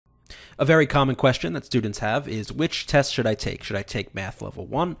A very common question that students have is, which test should I take? Should I take Math Level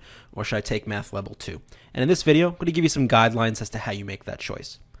 1 or should I take Math Level 2? And in this video, I'm going to give you some guidelines as to how you make that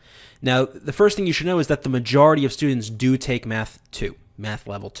choice. Now, the first thing you should know is that the majority of students do take Math 2, Math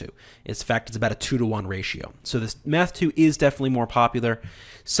Level 2. In fact, it's about a 2-to-1 ratio. So this Math 2 is definitely more popular.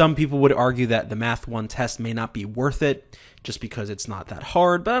 Some people would argue that the Math 1 test may not be worth it just because it's not that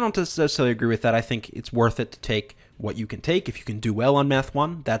hard, but I don't necessarily agree with that. I think it's worth it to take what you can take. If you can do well on Math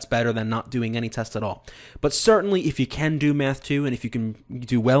 1, that's better than not doing any test at all. But certainly if you can do Math 2 and if you can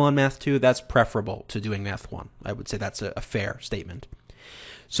do well on Math 2, that's preferable to doing Math 1. I would say that's a fair statement.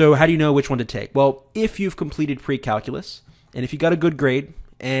 So how do you know which one to take? Well, if you've completed pre-calculus, and if you got a good grade,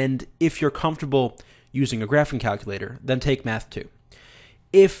 and if you're comfortable using a graphing calculator, then take Math 2.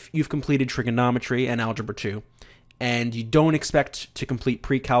 If you've completed trigonometry and algebra 2, and you don't expect to complete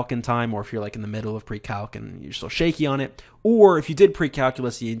pre-calc in time, or if you're like in the middle of pre-calc and you're still shaky on it, or if you did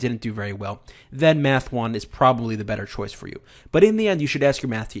pre-calculus and you didn't do very well, then Math 1 is probably the better choice for you. But in the end, you should ask your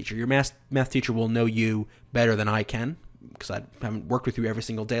math teacher. Your math teacher will know you better than I can, because I haven't worked with you every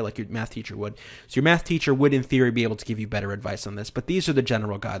single day like your math teacher would. So your math teacher would, in theory, be able to give you better advice on this, but these are the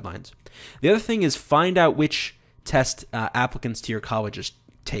general guidelines. The other thing is find out which test applicants to your colleges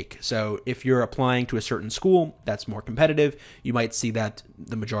take. So if you're applying to a certain school that's more competitive, you might see that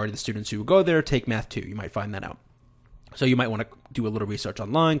the majority of the students who go there take Math 2. You might find that out. So you might want to do a little research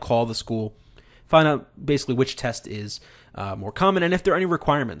online, call the school, find out basically which test is more common, and if there are any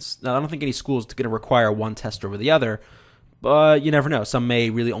requirements. Now, I don't think any school is going to require one test over the other, but you never know. Some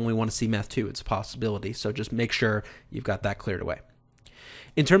may really only want to see Math 2. It's a possibility, so just make sure you've got that cleared away.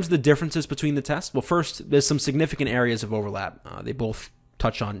 In terms of the differences between the tests, well, first, there's some significant areas of overlap. They both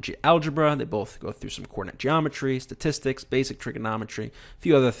touch on algebra. They both go through some coordinate geometry, statistics, basic trigonometry, a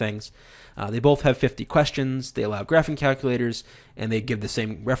few other things. They both have 50 questions. They allow graphing calculators, and they give the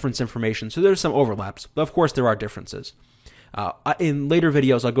same reference information. So there's some overlaps, but of course there are differences. In later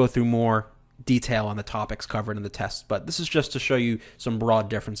videos, I'll go through more detail on the topics covered in the tests, but this is just to show you some broad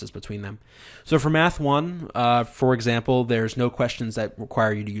differences between them. So for Math 1, for example, there's no questions that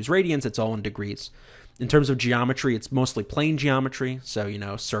require you to use radians. It's all in degrees. In terms of geometry, it's mostly plane geometry,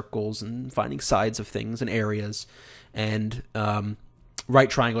 so, circles and finding sides of things and areas, and right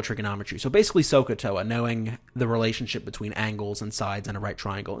triangle trigonometry. So basically SOHCAHTOA, knowing the relationship between angles and sides in a right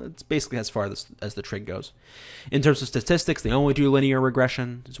triangle. It's basically as far as the trig goes. In terms of statistics, they only do linear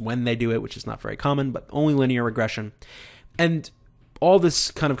regression. It's when they do it, which is not very common, but only linear regression. And all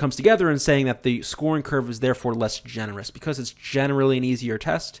this kind of comes together in saying that the scoring curve is therefore less generous. Because it's generally an easier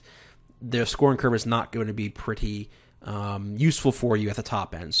test, the scoring curve is not going to be pretty useful for you at the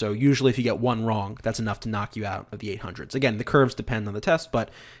top end. So usually if you get one wrong, that's enough to knock you out of the 800s. Again, the curves depend on the test,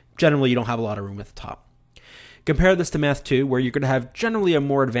 but generally you don't have a lot of room at the top. Compare this to Math 2, where you're going to have generally a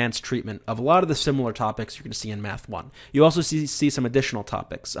more advanced treatment of a lot of the similar topics you're going to see in Math 1. You also see some additional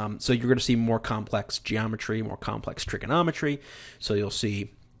topics. So you're going to see more complex geometry, more complex trigonometry. So you'll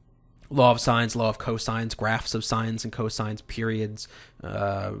see law of sines, law of cosines, graphs of sines and cosines, periods,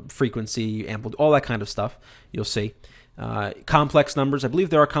 frequency, amplitude, all that kind of stuff you'll see. Complex numbers, I believe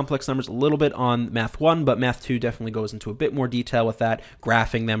there are complex numbers a little bit on Math 1, but Math 2 definitely goes into a bit more detail with that,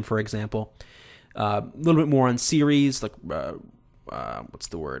 graphing them, for example. A little bit more on series, like, what's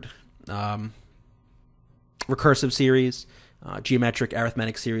the word? Recursive series, geometric,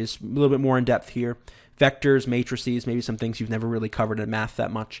 arithmetic series, a little bit more in depth here. Vectors, matrices, maybe some things you've never really covered in math that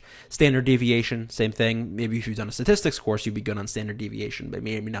much. Standard deviation, same thing. Maybe if you've done a statistics course, you'd be good on standard deviation, but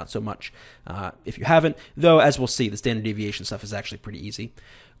maybe not so much if you haven't. Though, as we'll see, the standard deviation stuff is actually pretty easy.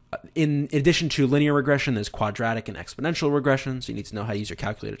 In addition to linear regression, there's quadratic and exponential regression, so you need to know how to use your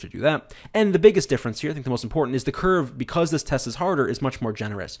calculator to do that. And the biggest difference here, I think the most important, is the curve, because this test is harder, is much more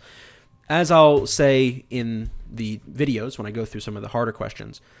generous. As I'll say in the videos when I go through some of the harder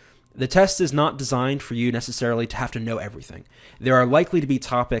questions, the test is not designed for you necessarily to have to know everything. There are likely to be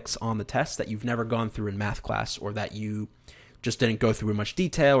topics on the test that you've never gone through in math class, or that you just didn't go through in much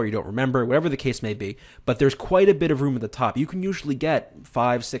detail, or you don't remember, whatever the case may be. But there's quite a bit of room at the top. You can usually get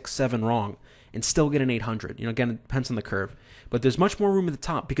 5, 6, 7 wrong and still get an 800. Again, it depends on the curve. But there's much more room at the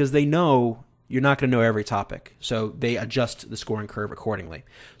top because they know you're not going to know every topic. So they adjust the scoring curve accordingly.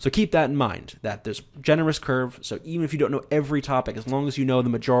 So keep that in mind, that there's a generous curve. So even if you don't know every topic, as long as you know the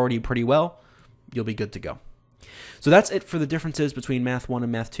majority pretty well, you'll be good to go. So that's it for the differences between Math 1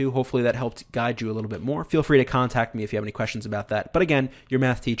 and Math 2. Hopefully that helped guide you a little bit more. Feel free to contact me if you have any questions about that. But again, your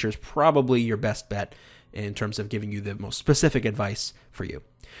math teacher is probably your best bet in terms of giving you the most specific advice for you.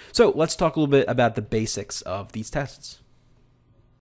 So let's talk a little bit about the basics of these tests.